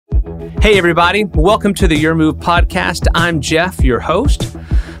Hey everybody, welcome to the Your Move podcast. I'm Jeff, your host.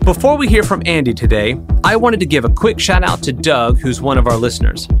 Before we hear from Andy today, I wanted to give a quick shout out to Doug, who's one of our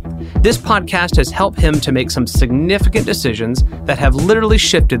listeners. This podcast has helped him to make some significant decisions that have literally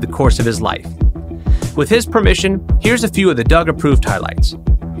shifted the course of his life. With his permission, here's a few of the Doug-approved highlights.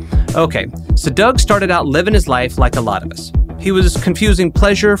 Okay, so Doug started out living his life like a lot of us. He was confusing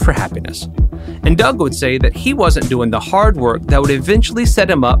pleasure for happiness. And Doug would say that he wasn't doing the hard work that would eventually set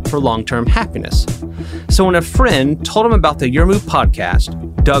him up for long-term happiness. So when a friend told him about the Your Move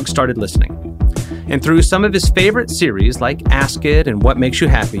podcast, Doug started listening. And through some of his favorite series like Ask It and What Makes You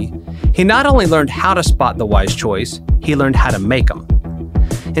Happy, he not only learned how to spot the wise choice, he learned how to make them.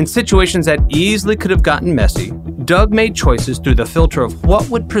 In situations that easily could have gotten messy, Doug made choices through the filter of what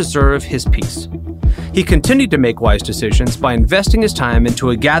would preserve his peace. He continued to make wise decisions by investing his time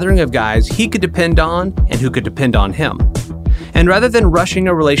into a gathering of guys he could depend on and who could depend on him. And rather than rushing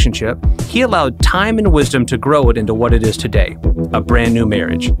a relationship, he allowed time and wisdom to grow it into what it is today, a brand new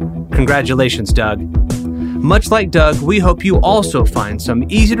marriage. Congratulations, Doug. Much like Doug, we hope you also find some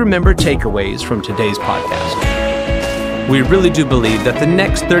easy-to-remember takeaways from today's podcast. We really do believe that the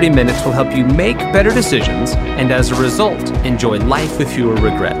next 30 minutes will help you make better decisions and as a result, enjoy life with fewer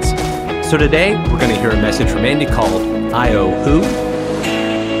regrets. So today, we're going to hear a message from Andy called, I Owe Who?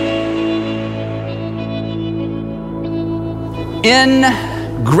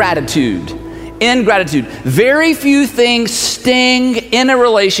 Ingratitude. Ingratitude. Very few things sting in a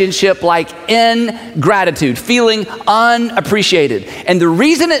relationship like ingratitude, feeling unappreciated. And the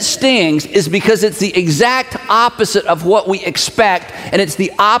reason it stings is because it's the exact opposite of what we expect, and it's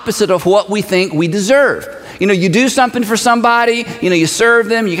the opposite of what we think we deserve. You know, you do something for somebody, you serve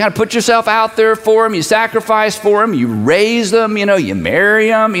them, you kind of put yourself out there for them, you sacrifice for them, you raise them, you marry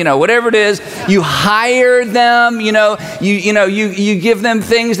them, whatever it is, you hire them, you give them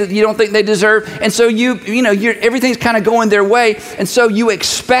things that you don't think they deserve. And so everything's kind of going their way. And so you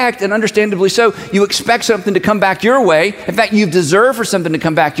expect, and understandably so, you expect something to come back your way. In fact, you deserve for something to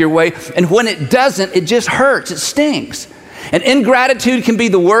come back your way. And when it doesn't, it just hurts, it stings. And ingratitude can be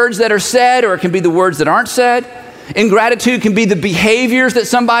the words that are said, or it can be the words that aren't said. Ingratitude can be the behaviors that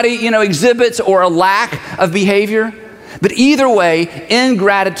somebody, exhibits, or a lack of behavior. But either way,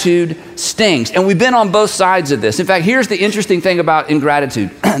 ingratitude stings. And we've been on both sides of this. In fact, here's the interesting thing about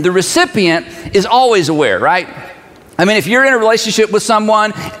ingratitude. The recipient is always aware, right? I mean, if you're in a relationship with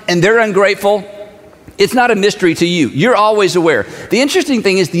someone and they're ungrateful, it's not a mystery to you. You're always aware. The interesting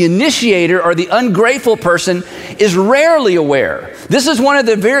thing is the initiator or the ungrateful person is rarely aware. This is one of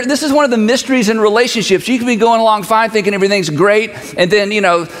the mysteries in relationships. You can be going along fine thinking everything's great, and then,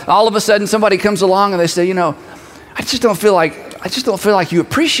 all of a sudden somebody comes along and they say, I just don't feel like you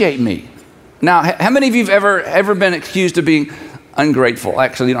appreciate me. Now, how many of you have ever been accused of being ungrateful?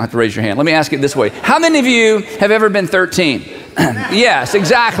 Actually, you don't have to raise your hand. Let me ask it this way. How many of you have ever been 13? Yes,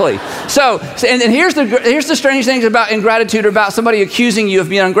 exactly. So and here's the strange things about ingratitude, or about somebody accusing you of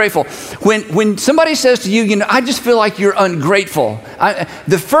being ungrateful. When somebody says to you, I just feel like you're ungrateful.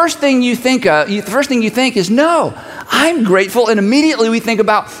 The first thing you think is, no, I'm grateful. And immediately we think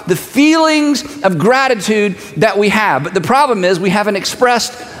about the feelings of gratitude that we have. But the problem is we haven't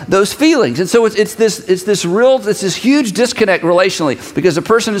expressed those feelings. And so it's this huge disconnect relationally, because the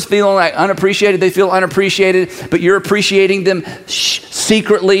person is feeling like unappreciated, they feel unappreciated, but you're appreciating them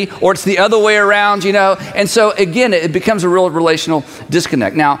secretly, or it's the other way around, And so again, it becomes a real relational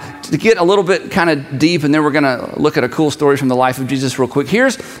disconnect. Now, to get a little bit kind of deep, and then we're going to look at a cool story from the life of Jesus real quick.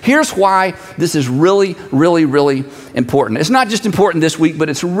 Here's why this is really, really, really important. It's not just important this week, but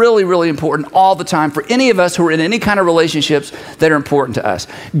it's really, really important all the time for any of us who are in any kind of relationships that are important to us.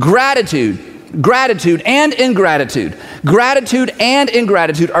 Gratitude and ingratitude. Gratitude and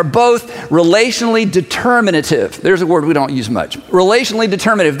ingratitude are both relationally determinative. There's a word we don't use much. Relationally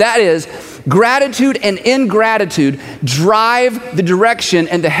determinative. That is, gratitude and ingratitude drive the direction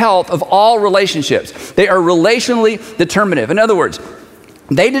and the health of all relationships. They are relationally determinative. In other words,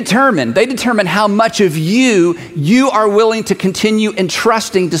 they determine how much of you are willing to continue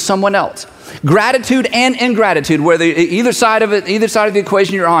entrusting to someone else. Gratitude and ingratitude, whether either side of the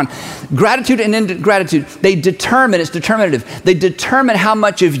equation you're on, gratitude and ingratitude, it's determinative. They determine how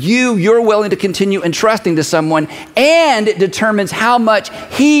much of you're willing to continue entrusting to someone, and it determines how much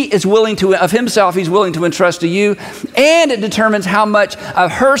he's willing to entrust to you, and it determines how much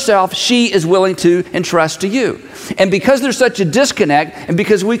of herself she is willing to entrust to you. And because there's such a disconnect, and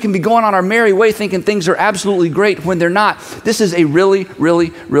because we can be going on our merry way thinking things are absolutely great when they're not, this is a really,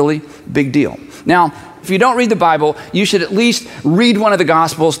 really, really big deal. Now, If you don't read the Bible, you should at least read one of the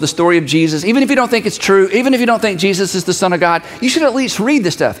Gospels, the story of Jesus. Even if you don't think it's true, even if you don't think Jesus is the Son of God, you should at least read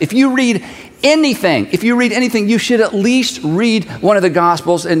this stuff. If you read anything, you should at least read one of the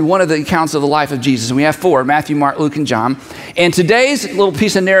Gospels and one of the accounts of the life of Jesus. And we have 4, Matthew, Mark, Luke, and John. And today's little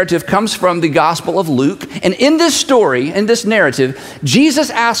piece of narrative comes from the Gospel of Luke. And in this story, in this narrative, Jesus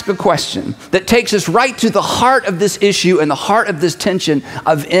asks a question that takes us right to the heart of this issue and the heart of this tension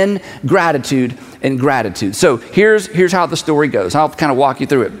of ingratitude and gratitude. So here's how the story goes. I'll kind of walk you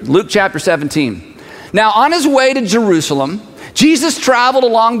through it. Luke chapter 17. Now, on his way to Jerusalem, Jesus traveled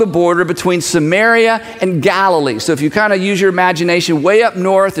along the border between Samaria and Galilee. So if you kind of use your imagination, way up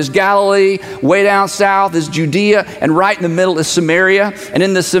north is Galilee, way down south is Judea, and right in the middle is Samaria. And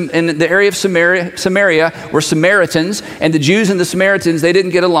in the area of Samaria were Samaritans, and the Jews and the Samaritans, they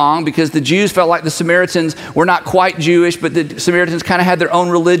didn't get along because the Jews felt like the Samaritans were not quite Jewish, but the Samaritans kind of had their own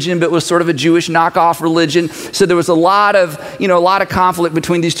religion, but was sort of a Jewish knockoff religion. So there was a lot of conflict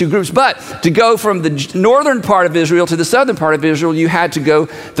between these two groups. But to go from the northern part of Israel to the southern part of Israel, you had to go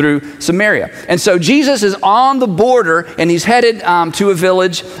through Samaria. And so Jesus is on the border, and he's headed to a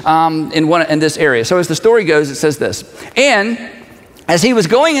village in this area. So as the story goes, it says this. And as he was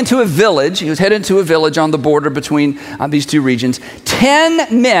going into a village, he was headed to a village on the border between these two regions,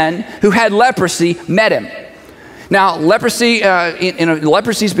 10 men who had leprosy met him. Now,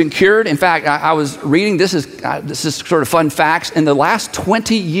 leprosy's been cured. In fact, I was reading, this is sort of fun facts. In the last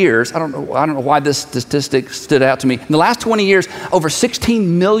 20 years, I don't know why this statistic stood out to me. In the last 20 years, over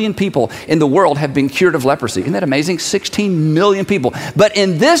 16 million people in the world have been cured of leprosy. Isn't that amazing? 16 million people. But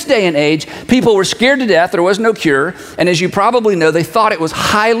in this day and age, people were scared to death. There was no cure. And as you probably know, they thought it was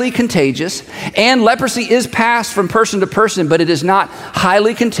highly contagious. And leprosy is passed from person to person, but it is not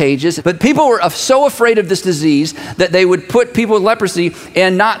highly contagious. But people were so afraid of this disease that they would put people with leprosy they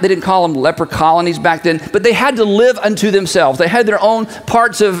didn't call them leper colonies back then, but they had to live unto themselves. They had their own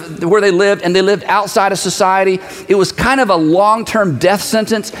parts of where they lived, and they lived outside of society. It was kind of a long-term death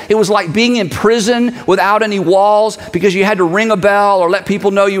sentence. It was like being in prison without any walls because you had to ring a bell or let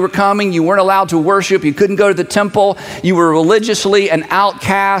people know you were coming. You weren't allowed to worship. You couldn't go to the temple. You were religiously an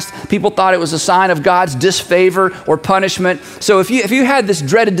outcast. People thought it was a sign of God's disfavor or punishment. So if you had this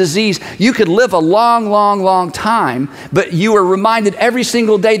dreaded disease, you could live a long time, but you were reminded every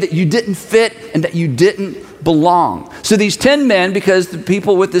single day that you didn't fit and that you didn't belong. So these 10 men, because the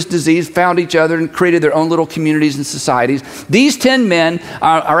people with this disease found each other and created their own little communities and societies, these 10 men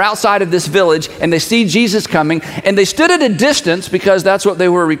are outside of this village, and they see Jesus coming, and they stood at a distance because that's what they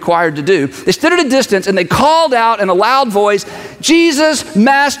were required to do. They stood at a distance and they called out in a loud voice, "Jesus,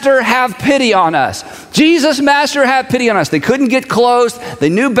 Master, have pity on us. Jesus, Master, have pity on us." They couldn't get close. They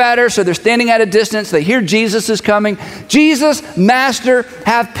knew better, so they're standing at a distance. They hear Jesus is coming. "Jesus, Master,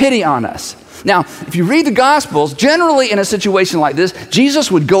 have pity on us." Now, if you read the Gospels, generally in a situation like this, Jesus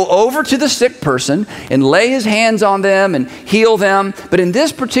would go over to the sick person and lay his hands on them and heal them. But in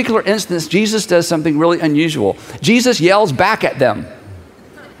this particular instance, Jesus does something really unusual. Jesus yells back at them.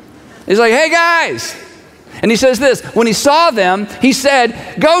 He's like, "Hey guys." And he says this, when he saw them, he said,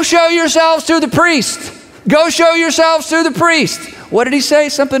 "Go show yourselves to the priest. Go show yourselves to the priest." What did he say?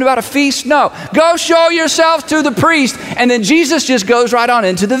 Something about a feast? No. "Go show yourselves to the priest." And then Jesus just goes right on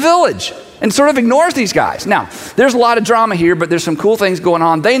into the village and sort of ignores these guys. Now, there's a lot of drama here, but there's some cool things going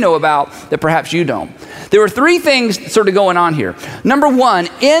on they know about that perhaps you don't. There were 3 things sort of going on here. Number one,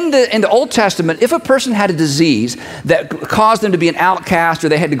 in the Old Testament, if a person had a disease that caused them to be an outcast, or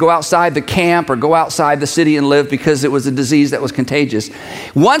they had to go outside the camp or go outside the city and live because it was a disease that was contagious,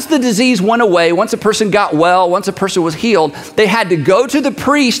 once the disease went away, once a person got well, once a person was healed, they had to go to the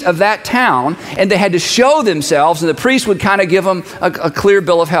priest of that town, and they had to show themselves, and the priest would kind of give them a clear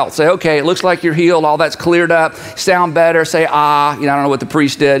bill of health. Say, "Okay, it looks like you're healed, all that's cleared up, sound better," say, I don't know what the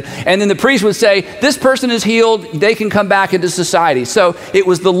priest did. And then the priest would say, "This person is healed, they can come back into society." So it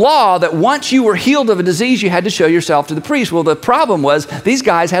was the law that once you were healed of a disease, you had to show yourself to the priest. Well, the problem was these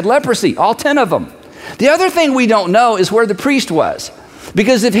guys had leprosy, all 10 of them. The other thing we don't know is where the priest was.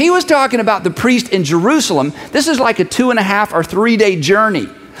 Because if he was talking about the priest in Jerusalem, this is like a 2.5 or 3 day journey.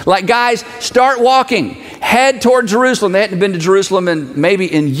 Like, guys, start walking, head toward Jerusalem. They hadn't been to Jerusalem maybe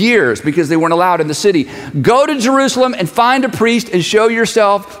in years because they weren't allowed in the city. Go to Jerusalem and find a priest and show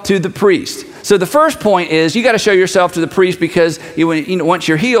yourself to the priest. So the first point is you got to show yourself to the priest because once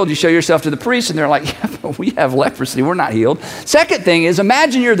you're healed, you show yourself to the priest, and they're like, "Yeah, but we have leprosy, we're not healed." Second thing is,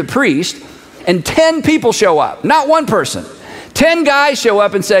 imagine you're the priest and 10 people show up, not one person. 10 guys show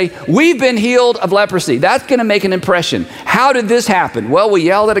up and say, "We've been healed of leprosy." That's going to make an impression. How did this happen? Well, we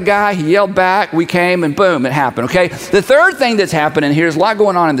yelled at a guy, he yelled back, we came, and boom, it happened, okay? The third thing that's happening, here's a lot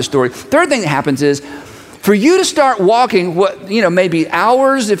going on in the story. Third thing that happens is For you to start walking, maybe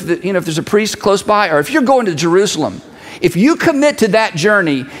hours if there's a priest close by, or if you're going to Jerusalem, if you commit to that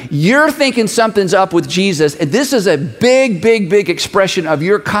journey, you're thinking something's up with Jesus. And this is a big, big, big expression of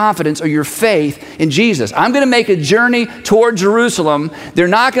your confidence or your faith in Jesus. I'm going to make a journey toward Jerusalem. They're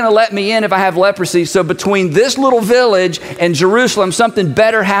not going to let me in if I have leprosy. So between this little village and Jerusalem, something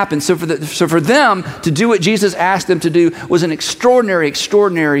better happens. So for them to do what Jesus asked them to do was an extraordinary,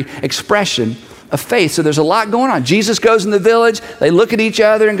 extraordinary expression of faith. So there's a lot going on. Jesus goes in the village. They look at each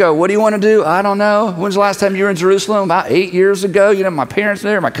other and go, what do you want to do? I don't know. When's the last time you were in Jerusalem? About 8 years ago. My parents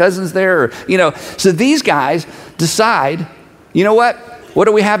there, my cousins there. So these guys decide, you know what? What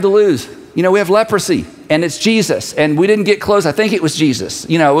do we have to lose? We have leprosy and it's Jesus. And we didn't get close. I think it was Jesus.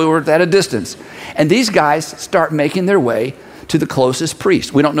 We were at a distance. And these guys start making their way to the closest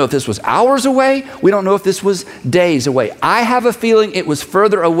priest. We don't know if this was hours away. We don't know if this was days away. I have a feeling it was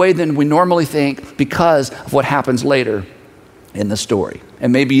further away than we normally think because of what happens later in the story.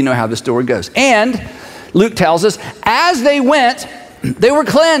 And maybe you know how the story goes. And Luke tells us, as they went, they were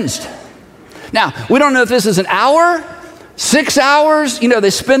cleansed. Now, we don't know if this is an hour, 6 hours. They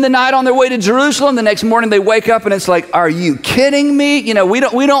spend the night on their way to Jerusalem. The next morning they wake up and it's like, are you kidding me? We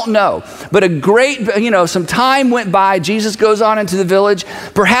don't know. But some time went by. Jesus goes on into the village.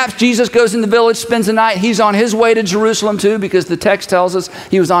 Perhaps Jesus goes in the village, spends the night. He's on his way to Jerusalem too, because the text tells us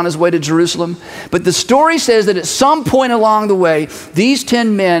he was on his way to Jerusalem. But the story says that at some point along the way, these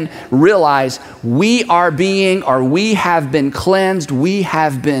 10 men realize we have been cleansed. We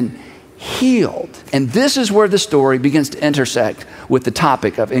have been healed. And this is where the story begins to intersect with the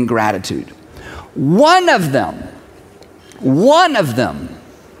topic of ingratitude. One of them,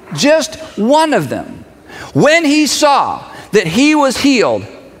 just one of them, when he saw that he was healed,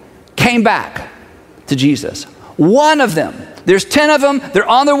 came back to Jesus. One of them. There's 10 of them. They're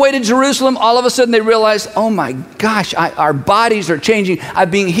on their way to Jerusalem. All of a sudden they realize, oh my gosh, our bodies are changing. I'm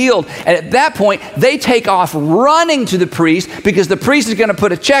being healed. And at that point, they take off running to the priest because the priest is going to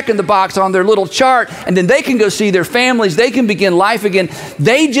put a check in the box on their little chart, and then they can go see their families. They can begin life again.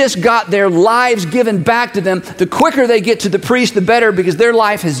 They just got their lives given back to them. The quicker they get to the priest, the better, because their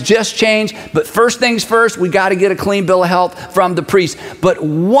life has just changed. But first things first, we got to get a clean bill of health from the priest. But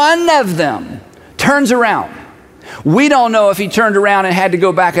one of them turns around. We don't know if he turned around and had to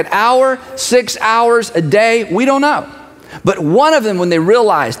go back an hour, 6 hours, a day. We don't know. But one of them, when they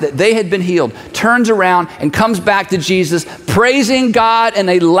realized that they had been healed, turns around and comes back to Jesus, praising God in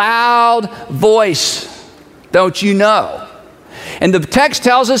a loud voice. Don't you know? And the text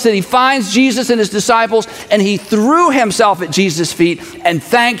tells us that he finds Jesus and his disciples, and he threw himself at Jesus' feet and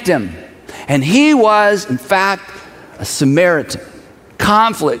thanked him. And he was, in fact, a Samaritan.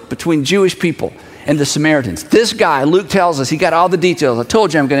 Conflict between Jewish people and the Samaritans. This guy, Luke tells us, he got all the details. I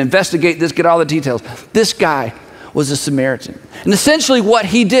told you I'm going to investigate this, get all the details. This guy was a Samaritan. And essentially what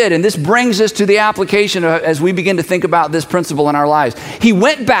he did, and this brings us to the application as we begin to think about this principle in our lives. He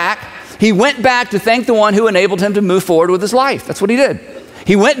went back to thank the one who enabled him to move forward with his life. That's what he did.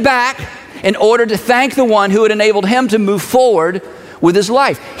 He went back in order to thank the one who had enabled him to move forward with his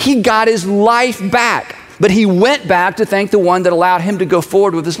life. He got his life back. But he went back to thank the one that allowed him to go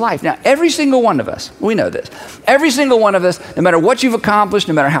forward with his life. Now, every single one of us, we know this. Every single one of us, no matter what you've accomplished,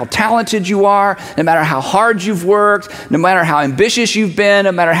 no matter how talented you are, no matter how hard you've worked, no matter how ambitious you've been,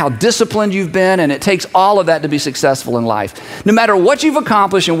 no matter how disciplined you've been, and it takes all of that to be successful in life. No matter what you've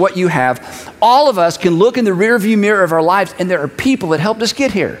accomplished and what you have, all of us can look in the rearview mirror of our lives, and there are people that helped us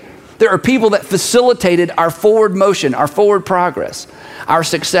get here. There are people that facilitated our forward motion, our forward progress, our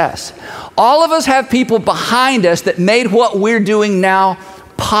success. All of us have people behind us that made what we're doing now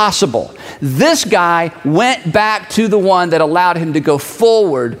possible. This guy went back to the one that allowed him to go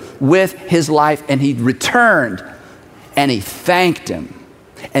forward with his life, and he returned and he thanked him.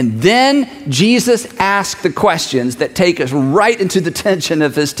 And then Jesus asked the questions that take us right into the tension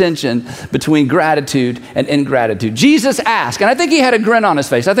between gratitude and ingratitude. Jesus asked, and I think he had a grin on his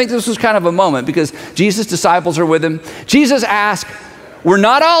face. I think this was kind of a moment because Jesus' disciples are with him. Jesus asked, were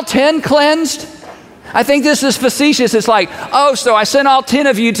not all 10 cleansed? I think this is facetious. It's like, oh, so I sent all 10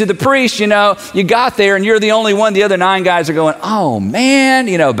 of you to the priest, you got there and you're the only one. The other 9 guys are going, oh man,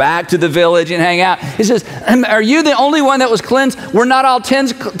 back to the village and hang out. He says, are you the only one that was cleansed? Were not all 10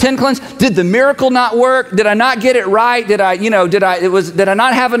 cleansed? Did the miracle not work? Did I not get it right? Did I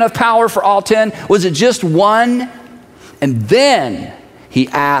not have enough power for all 10? Was it just one? And then he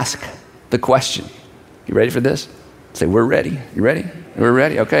asked the question. You ready for this? Say, we're ready. You ready? We're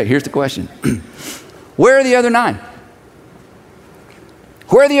ready. Okay, here's the question. Where are the other 9?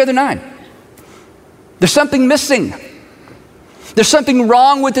 Where are the other 9? There's something missing. There's something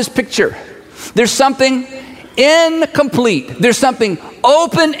wrong with this picture. There's something incomplete. There's something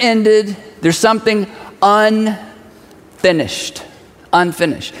open-ended. There's something unfinished.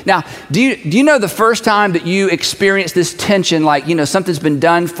 Now, do you know the first time that you experienced this tension, like, something's been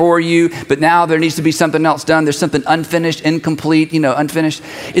done for you, but now there needs to be something else done. There's something unfinished, incomplete, unfinished.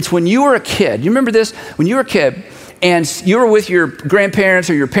 It's when you were a kid. You remember this? When you were a kid and you were with your grandparents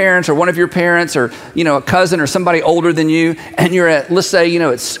or your parents or one of your parents or, a cousin or somebody older than you, and you're at, let's say,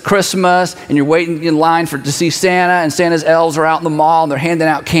 it's Christmas and you're waiting in line to see Santa, and Santa's elves are out in the mall and they're handing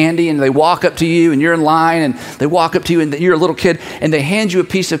out candy, and they walk up to you and you're in line, and they walk up to you and you're a little kid and they hand you a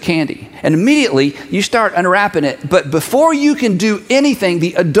piece of candy, and immediately you start unwrapping it. But before you can do anything,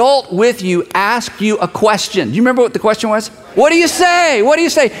 the adult with you asks you a question. Do you remember what the question was? What do you say? What do you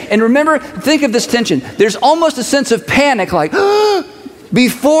say? And remember, think of this tension. There's almost a sense of panic, like,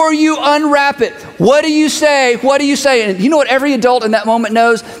 before you unwrap it, what do you say? What do you say? And you know what every adult in that moment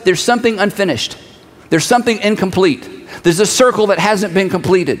knows? There's something unfinished. There's something incomplete. There's a circle that hasn't been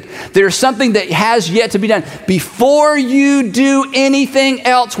completed. There's something that has yet to be done. Before you do anything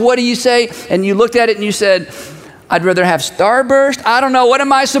else, what do you say? And you looked at it and you said, I'd rather have Starburst. I don't know. What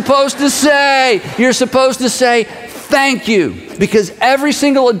am I supposed to say? You're supposed to say, thank you. Because every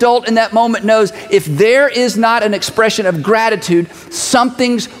single adult in that moment knows if there is not an expression of gratitude,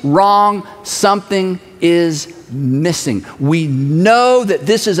 something's wrong, something is missing. We know that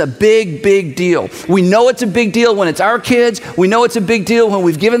this is a big, big deal. We know it's a big deal when it's our kids. We know it's a big deal when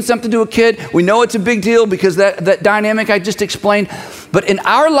we've given something to a kid. We know it's a big deal because that dynamic I just explained. But in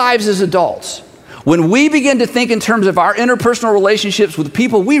our lives as adults, when we begin to think in terms of our interpersonal relationships with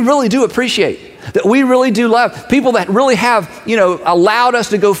people we really do appreciate, that we really do love, people that really have, allowed us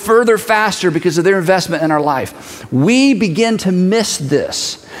to go further faster because of their investment in our life, we begin to miss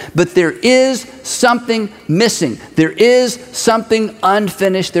this. But there is something missing. There is something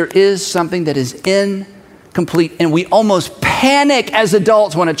unfinished. There is something that is incomplete. And we almost panic as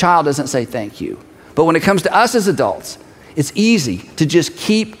adults when a child doesn't say thank you. But when it comes to us as adults, it's easy to just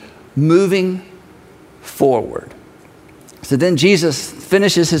keep moving forward. So then Jesus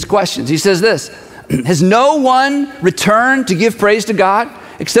finishes his questions. He says this, has no one returned to give praise to God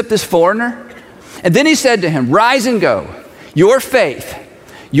except this foreigner? And then he said to him, rise and go. Your faith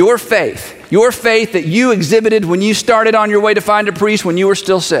that you exhibited when you started on your way to find a priest when you were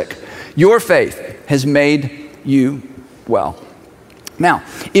still sick, your faith has made you well. Now,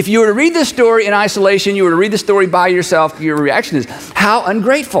 if you were to read this story in isolation, you were to read the story by yourself, your reaction is, how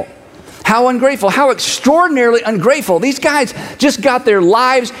ungrateful. How ungrateful, how extraordinarily ungrateful. These guys just got their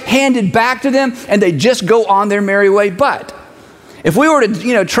lives handed back to them and they just go on their merry way. But if we were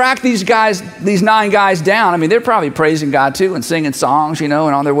to, track these 9 guys down, they're probably praising God too and singing songs, and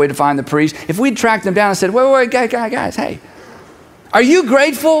on their way to find the priest. If we'd tracked them down and said, wait, guys, hey, are you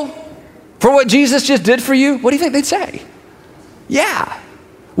grateful for what Jesus just did for you? What do you think they'd say? Yeah.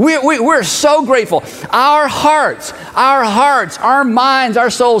 We're so grateful. Our hearts, our minds, our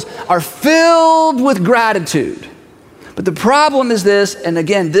souls are filled with gratitude. But the problem is this, and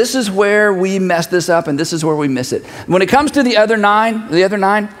again, this is where we mess this up and this is where we miss it. When it comes to the other nine,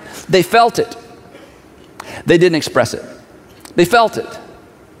 they felt it. They didn't express it. They felt it.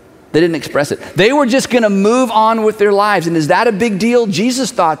 They didn't express it. They were just going to move on with their lives. And is that a big deal?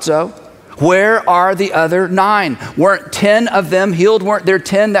 Jesus thought so. Where are the other 9? Weren't 10 of them healed? Weren't there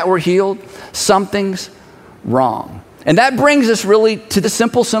 10 that were healed? Something's wrong. And that brings us really to the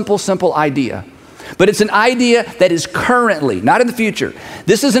simple idea. But it's an idea that is currently, not in the future.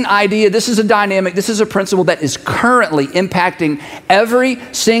 This is an idea, this is a dynamic, this is a principle that is currently impacting every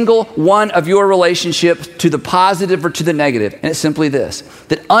single one of your relationships to the positive or to the negative. And it's simply this,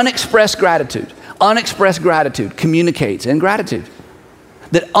 that unexpressed gratitude communicates ingratitude.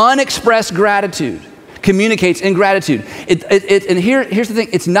 That unexpressed gratitude communicates ingratitude. And here's the thing,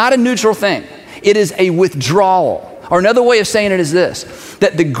 it's not a neutral thing. It is a withdrawal. Or another way of saying it is this,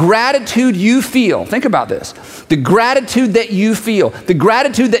 that the gratitude you feel, think about this, the gratitude that you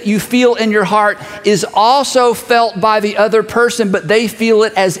feel in your heart is also felt by the other person, but they feel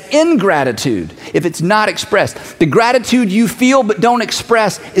it as ingratitude if it's not expressed. The gratitude you feel but don't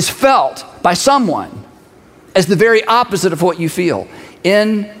express is felt by someone as the very opposite of what you feel.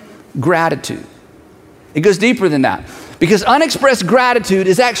 Ingratitude. It goes deeper than that because unexpressed gratitude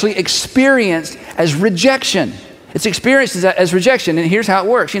is actually experienced as rejection. It's experienced as rejection, and here's how it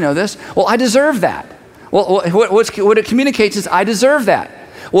works. You know this? Well, I deserve that. Well, what it communicates is I deserve that.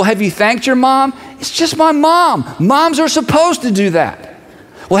 Well, have you thanked your mom? It's just my mom. Moms are supposed to do that.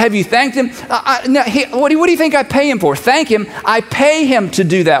 Well, have you thanked him? What do you think I pay him for? Thank him. I pay him to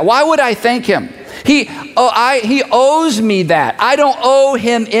do that. Why would I thank him? He owes me that. I don't owe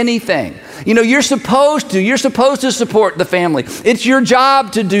him anything. You know, you're supposed to support the family. It's your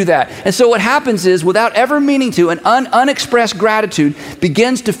job to do that. And so what happens is, without ever meaning to, an unexpressed gratitude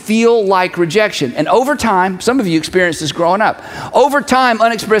begins to feel like rejection. And over time, some of you experienced this growing up. Over time,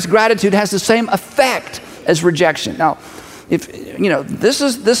 unexpressed gratitude has the same effect as rejection. Now, if you know, this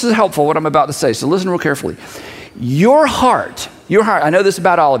is helpful what I'm about to say, so listen real carefully. Your heart, I know this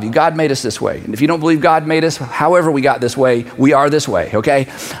about all of you. God made us this way. And if you don't believe God made us, however we got this way, we are this way, okay?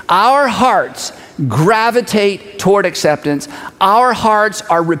 Our hearts gravitate toward acceptance. Our hearts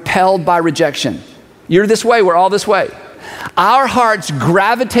are repelled by rejection. You're this way, we're all this way. Our hearts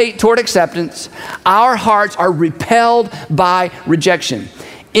gravitate toward acceptance. Our hearts are repelled by rejection.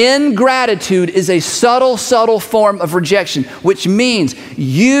 Ingratitude is a subtle form of rejection, which means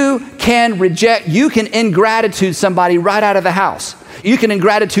you can ingratitude somebody right out of the house. You can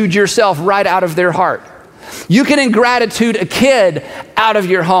ingratitude yourself right out of their heart. You can ingratitude a kid out of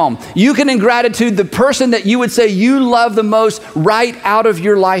your home. You can ingratitude the person that you would say you love the most right out of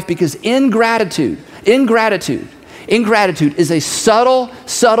your life, because ingratitude is a subtle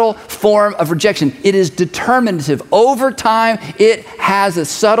form of rejection. It is determinative. Over time, it has a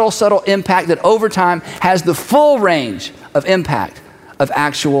subtle impact that over time has the full range of impact of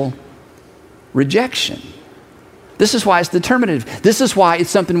actual rejection. This is why it's determinative. This is why it's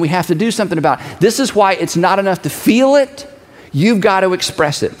something we have to do something about. This is why it's not enough to feel it. You've got to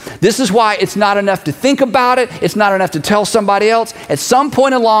express it. This is why it's not enough to think about it. It's not enough to tell somebody else. At some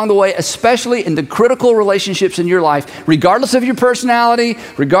point along the way, especially in the critical relationships in your life, regardless of your personality,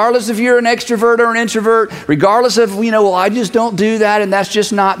 regardless if you're an extrovert or an introvert, regardless of, well, I just don't do that and that's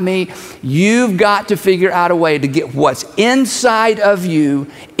just not me, you've got to figure out a way to get what's inside of you,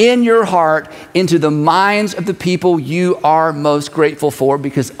 in your heart, into the minds of the people you are most grateful for,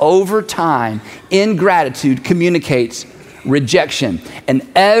 because over time, ingratitude communicates rejection. And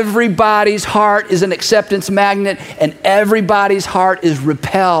everybody's heart is an acceptance magnet, and everybody's heart is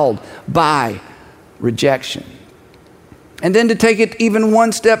repelled by rejection. And then to take it even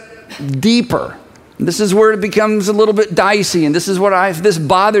one step deeper, this is where it becomes a little bit dicey, and this is if this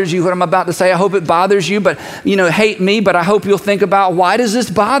bothers you, what I'm about to say, I hope it bothers you, but hate me, but I hope you'll think about, why does this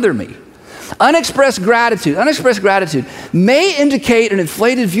bother me? Unexpressed gratitude may indicate an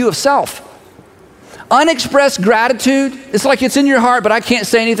inflated view of self. Unexpressed gratitude, it's like it's in your heart, but I can't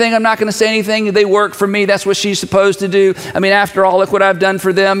say anything. I'm not going to say anything. They work for me. That's what she's supposed to do. I mean, after all, look what I've done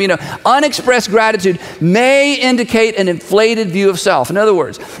for them. Unexpressed gratitude may indicate an inflated view of self. In other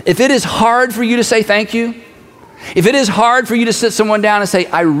words, if it is hard for you to say thank you, if it is hard for you to sit someone down and say,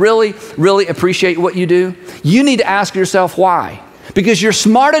 I really, really appreciate what you do, you need to ask yourself why. Because you're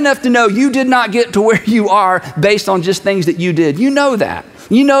smart enough to know you did not get to where you are based on just things that you did. You know that.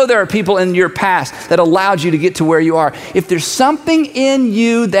 You know there are people in your past that allowed you to get to where you are. If there's something in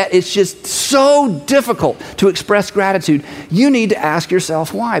you that is just so difficult to express gratitude, you need to ask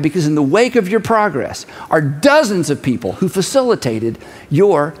yourself why. Because in the wake of your progress are dozens of people who facilitated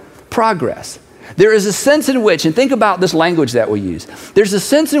your progress. There is a sense in which, and think about this language that we use, there's a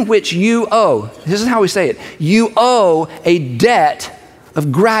sense in which you owe, this is how we say it, you owe a debt of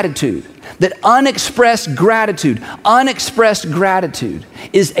gratitude. That unexpressed gratitude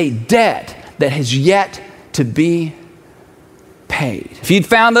is a debt that has yet to be paid. If you'd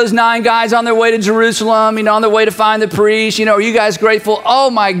found those 9 guys on their way to Jerusalem, on their way to find the priest, are you guys grateful?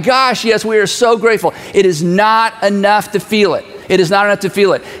 Oh my gosh, yes, we are so grateful. It is not enough to feel it. It is not enough to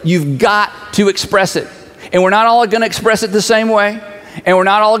feel it. You've got to express it. And we're not all going to express it the same way. And we're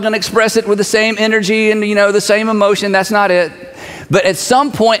not all going to express it with the same energy and, the same emotion. That's not it. But at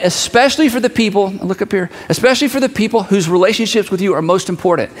some point, especially for the people, look up here, especially for the people whose relationships with you are most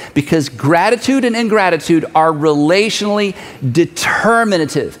important, because gratitude and ingratitude are relationally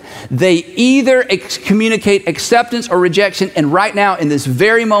determinative. They either communicate acceptance or rejection, and right now, in this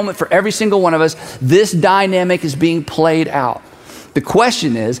very moment, for every single one of us, this dynamic is being played out. The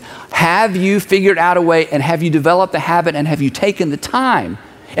question is, have you figured out a way, and have you developed the habit, and have you taken the time,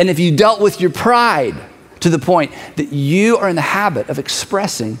 and have you dealt with your pride to the point that you are in the habit of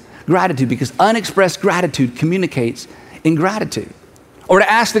expressing gratitude? Because unexpressed gratitude communicates ingratitude. Or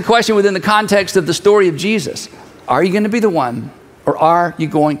to ask the question within the context of the story of Jesus, are you going to be the one, or are you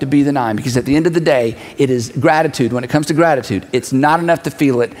going to be the 9? Because at the end of the day, it is gratitude. When it comes to gratitude, it's not enough to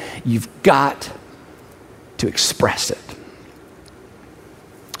feel it. You've got to express it.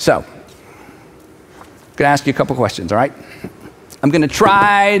 So, I'm going to ask you a couple questions, all right? I'm going to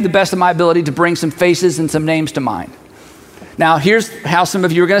try the best of my ability to bring some faces and some names to mind. Now, here's how some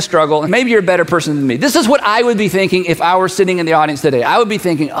of you are going to struggle, and maybe you're a better person than me. This is what I would be thinking if I were sitting in the audience today. I would be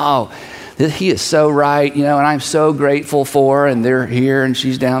thinking, he is so right, and I'm so grateful for her, and they're here and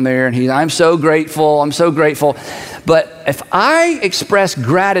she's down there, and I'm so grateful. But if I express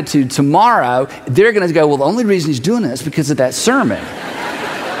gratitude tomorrow, they're going to go, well, the only reason he's doing that is because of that sermon.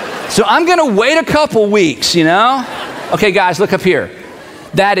 So I'm going to wait a couple weeks, Okay, guys, look up here.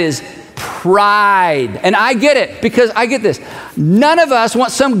 That is pride. And I get it, because I get this. None of us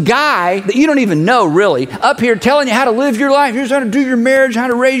want some guy that you don't even know really up here telling you how to live your life. Here's how to do your marriage, how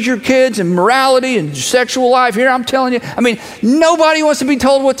to raise your kids, and morality and sexual life. Here, I'm telling you. Nobody wants to be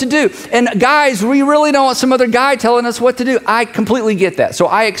told what to do. And guys, we really don't want some other guy telling us what to do. I completely get that. So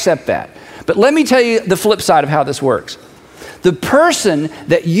I accept that. But let me tell you the flip side of how this works. The person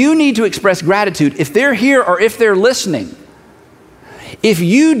that you need to express gratitude, if they're here or if they're listening, if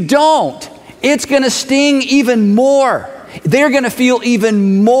you don't, it's going to sting even more. They're going to feel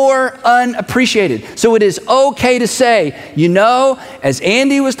even more unappreciated. So it is okay to say, as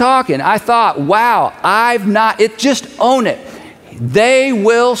Andy was talking, I thought, wow, just own it. They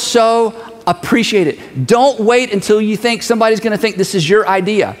will so appreciate it. Don't wait until you think somebody's going to think this is your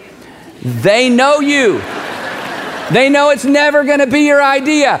idea. They know you. They know it's never going to be your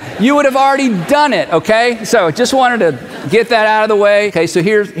idea. You would have already done it, okay? So just wanted to get that out of the way. Okay, so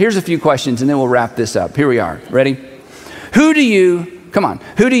here's a few questions, and then we'll wrap this up. Here we are. Ready? Who do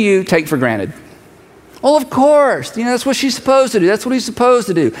you take for granted? Well, of course. That's what she's supposed to do. That's what he's supposed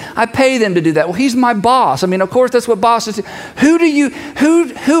to do. I pay them to do that. Well, he's my boss. Of course, that's what bosses do.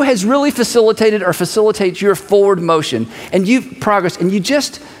 Who has really facilitated or facilitates your forward motion and progress, and you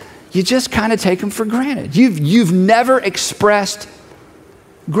just kind of take them for granted. You've never expressed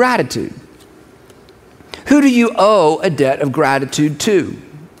gratitude. Who do you owe a debt of gratitude to?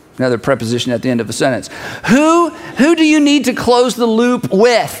 Another preposition at the end of a sentence. Who do you need to close the loop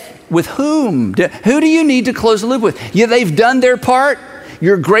with? With whom? Who do you need to close the loop with? They've done their part.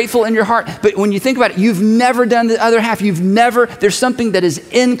 You're grateful in your heart. But when you think about it, you've never done the other half. There's something that is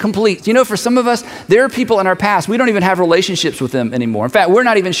incomplete. For some of us, there are people in our past, we don't even have relationships with them anymore. In fact, we're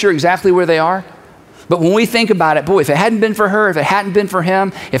not even sure exactly where they are. But when we think about it, boy, if it hadn't been for her, if it hadn't been for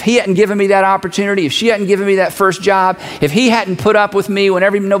him, if he hadn't given me that opportunity, if she hadn't given me that first job, if he hadn't put up with me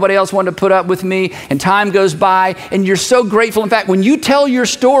whenever nobody else wanted to put up with me, and time goes by, and you're so grateful. In fact, when you tell your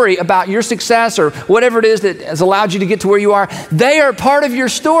story about your success or whatever it is that has allowed you to get to where you are, they are part of your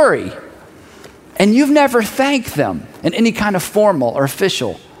story. And you've never thanked them in any kind of formal or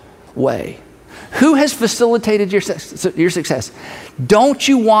official way. Who has facilitated your success? Don't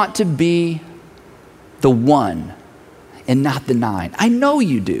you want to be the one and not the 9? I know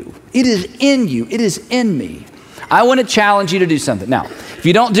you do. It is in you. It is in me. I want to challenge you to do something. Now, if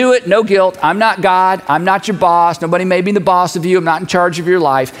you don't do it, no guilt. I'm not God. I'm not your boss. Nobody may be the boss of you. I'm not in charge of your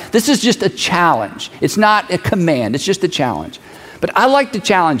life. This is just a challenge. It's not a command. It's just a challenge. But I like to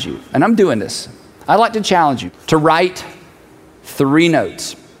challenge you, and I'm doing this. I like to challenge you to write 3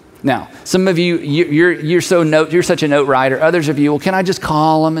 notes. Now, some of you, you're such a note writer. Others of you, well, can I just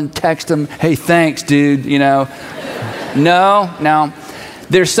call them and text them? Hey, thanks, dude. No.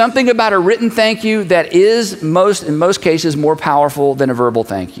 There's something about a written thank you that is in most cases more powerful than a verbal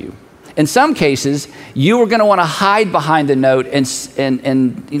thank you. In some cases, you are going to want to hide behind the note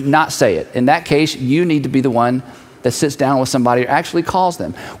and not say it. In that case, you need to be the one that sits down with somebody or actually calls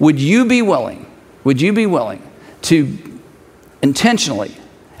them. Would you be willing to intentionally,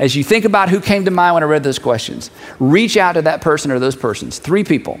 as you think about who came to mind when I read those questions, reach out to that person or those persons, 3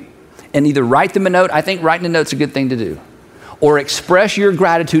 people, and either write them a note. I think writing a note's a good thing to do. Or express your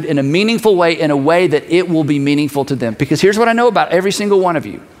gratitude in a meaningful way, in a way that it will be meaningful to them. Because here's what I know about every single one of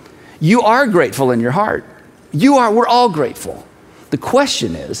you. You are grateful in your heart. We're all grateful. The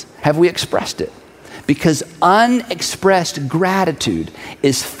question is, have we expressed it? Because unexpressed gratitude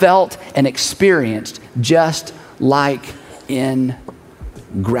is felt and experienced just like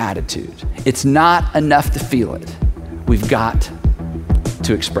ingratitude. It's not enough to feel it. We've got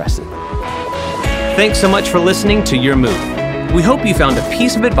to express it. Thanks so much for listening to Your Move. We hope you found a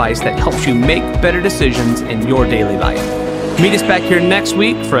piece of advice that helps you make better decisions in your daily life. Meet us back here next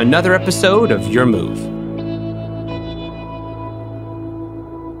week for another episode of Your Move.